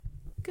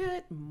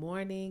Good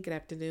morning, good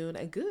afternoon,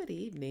 and good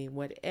evening,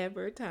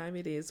 whatever time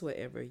it is,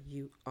 wherever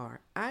you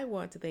are. I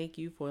want to thank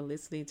you for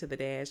listening to The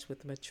Dash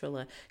with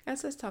Matrilla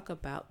as let's talk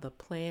about the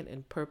plan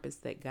and purpose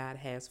that God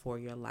has for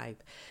your life.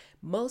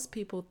 Most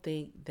people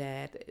think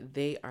that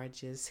they are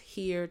just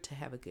here to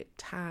have a good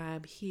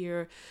time,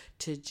 here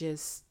to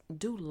just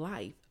do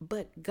life,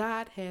 but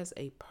God has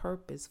a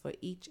purpose for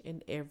each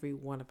and every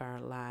one of our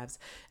lives.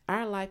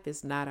 Our life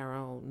is not our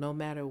own. No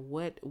matter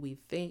what we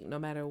think, no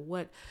matter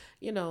what,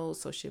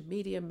 social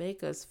media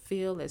make us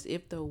feel as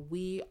if though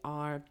we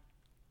are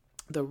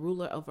the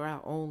ruler of our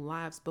own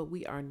lives, but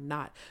we are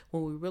not.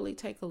 When we really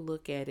take a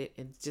look at it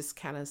and just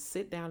kind of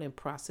sit down and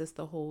process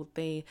the whole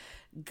thing,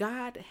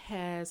 God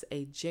has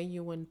a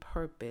genuine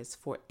purpose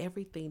for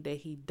everything that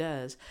He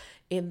does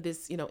in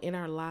this, in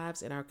our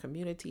lives, in our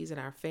communities, in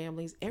our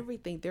families,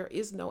 everything. There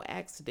is no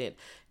accident.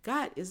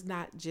 God is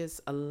not just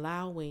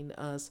allowing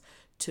us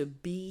to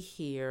be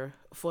here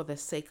for the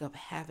sake of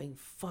having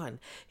fun.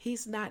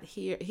 He's not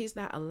here. He's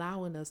not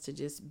allowing us to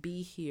just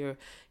be here,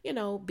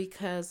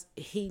 because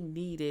he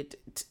needed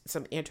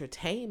some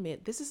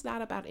entertainment. This is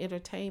not about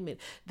entertainment.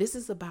 This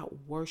is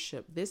about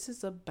worship. This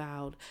is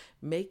about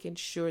making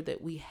sure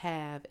that we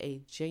have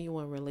a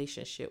genuine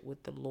relationship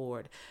with the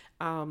Lord.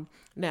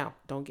 Now,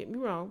 don't get me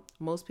wrong.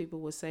 Most people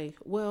would say,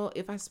 well,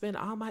 if I spend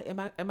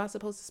am I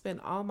supposed to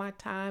spend all my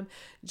time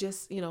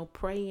just,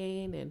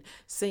 praying and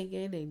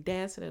singing and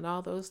dancing and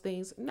all those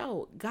things?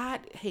 No,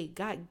 God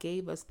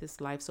gave us this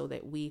life so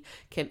that we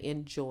can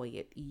enjoy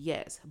it.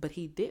 Yes, but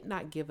He did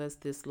not give us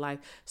this life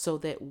so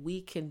that we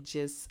can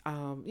just,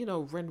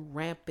 run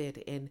rampant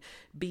and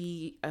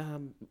be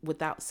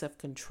without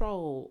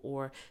self-control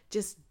or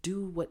just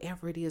do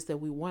whatever it is that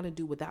we want to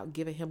do without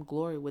giving Him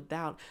glory,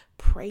 without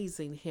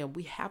praising Him.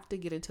 We have to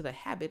get into the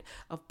habit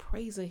of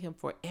praising Him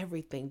for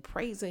everything,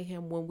 praising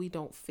Him when we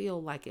don't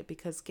feel like it,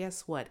 because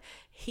guess what?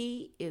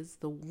 He is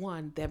the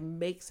one that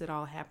makes it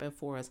all happen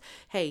for us.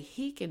 Hey,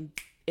 He can,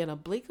 in a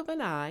blink of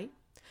an eye.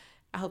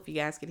 I hope you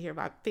guys can hear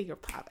my finger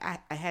pop. I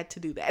had to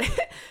do that.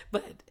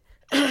 But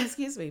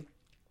excuse me.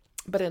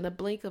 But in a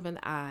blink of an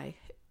eye,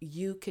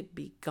 you could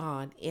be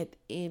gone at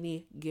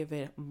any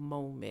given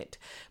moment.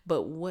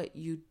 But what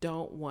you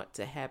don't want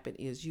to happen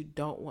is you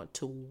don't want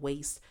to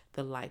waste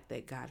the life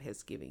that God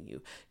has given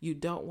you. You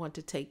don't want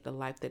to take the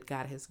life that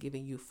God has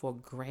given you for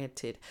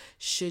granted.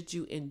 Should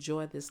you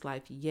enjoy this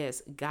life?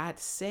 Yes, God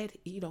said,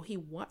 He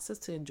wants us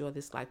to enjoy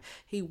this life.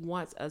 He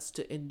wants us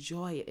to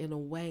enjoy it in a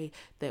way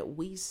that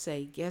we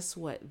say, guess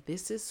what?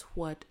 This is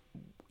what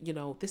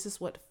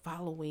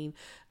following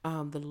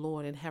the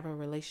Lord and having a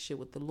relationship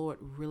with the Lord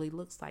really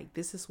looks like.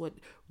 This is what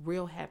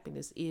real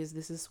happiness is.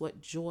 This is what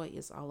joy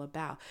is all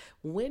about.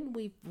 When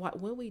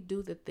we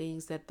do the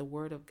things that the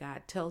Word of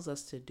God tells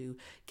us to do,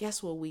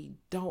 guess what? We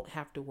don't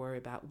have to worry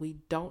about. We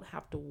don't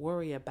have to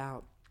worry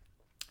about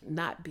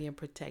not being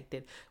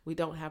protected. We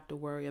don't have to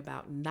worry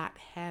about not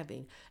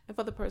having. And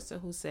for the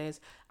person who says,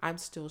 I'm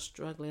still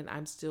struggling,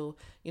 I'm still,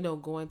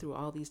 going through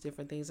all these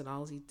different things and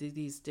all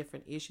these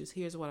different issues,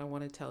 here's what I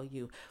want to tell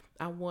you.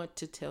 I want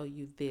to tell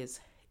you this: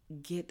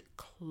 get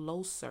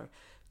closer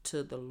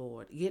to the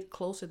Lord. Get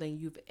closer than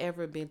you've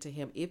ever been to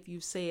Him. If you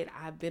said,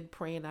 I've been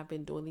praying, I've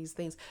been doing these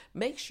things,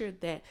 make sure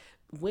that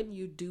when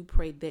you do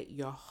pray, that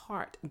your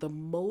heart, the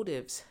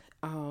motives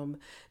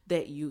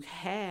that you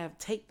have,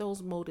 take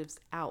those motives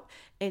out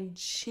and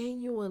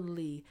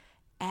genuinely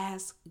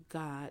ask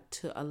God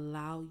to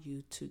allow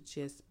you to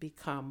just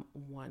become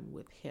one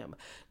with Him.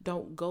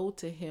 Don't go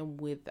to Him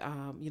with,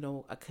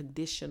 a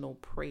conditional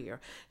prayer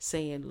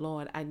saying,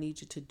 Lord, I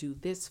need you to do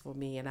this for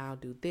me and I'll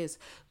do this.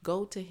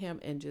 Go to Him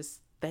and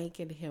just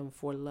thanking Him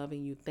for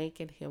loving you,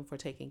 thanking Him for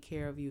taking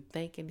care of you,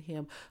 thanking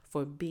Him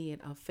for being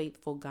a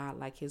faithful God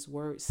like His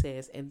word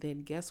says. And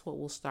then guess what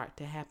will start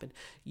to happen?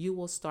 You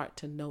will start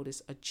to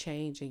notice a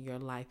change in your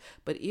life.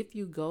 But if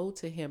you go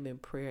to Him in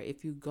prayer,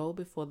 if you go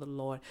before the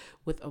Lord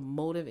with a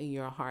motive in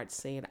your heart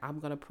saying, I'm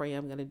going to pray,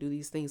 I'm going to do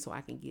these things so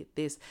I can get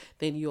this,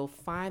 then you'll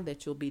find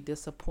that you'll be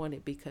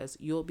disappointed because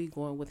you'll be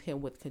going with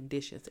Him with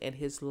conditions, and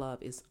His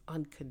love is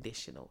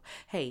unconditional.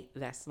 Hey,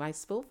 that's my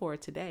spill for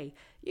today.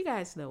 You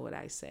guys know what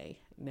I say.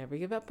 Never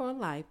give up on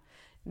life,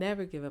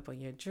 never give up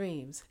on your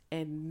dreams,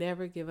 and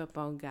never give up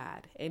on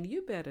God. And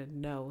you better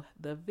know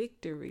the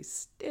victory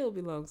still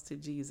belongs to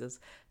Jesus.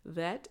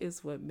 That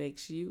is what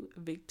makes you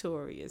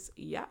victorious.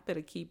 Y'all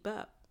better keep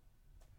up.